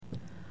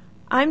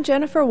I'm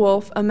Jennifer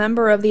Wolff, a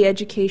member of the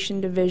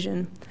Education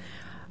Division.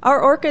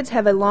 Our orchids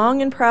have a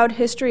long and proud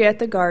history at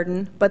the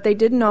garden, but they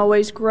didn't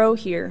always grow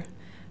here.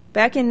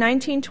 Back in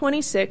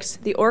 1926,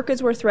 the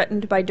orchids were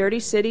threatened by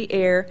dirty city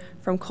air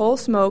from coal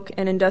smoke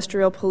and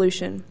industrial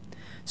pollution.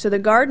 So the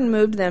garden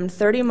moved them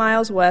 30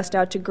 miles west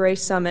out to Gray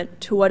Summit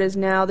to what is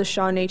now the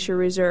Shaw Nature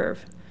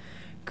Reserve.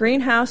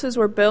 Greenhouses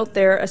were built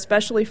there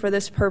especially for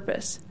this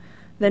purpose.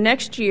 The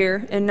next year,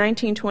 in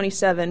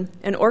 1927,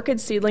 an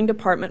orchid seedling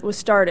department was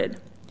started.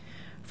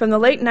 From the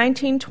late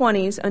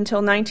 1920s until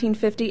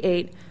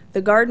 1958,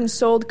 the garden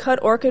sold cut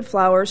orchid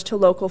flowers to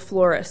local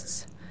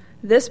florists.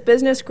 This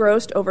business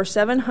grossed over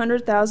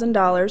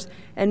 $700,000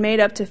 and made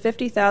up to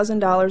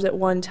 $50,000 at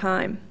one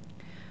time.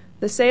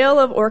 The sale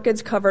of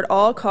orchids covered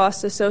all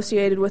costs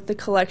associated with the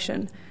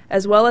collection,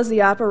 as well as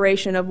the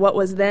operation of what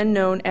was then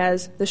known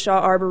as the Shaw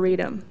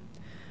Arboretum.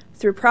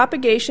 Through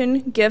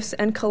propagation, gifts,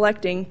 and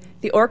collecting,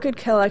 the orchid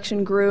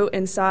collection grew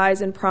in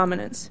size and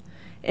prominence.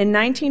 In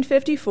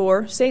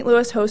 1954, St.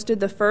 Louis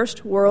hosted the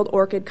first World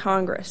Orchid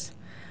Congress.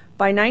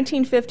 By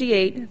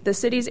 1958, the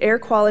city's air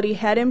quality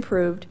had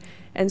improved,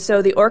 and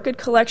so the orchid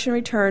collection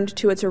returned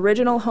to its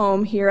original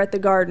home here at the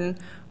garden,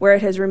 where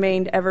it has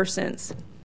remained ever since.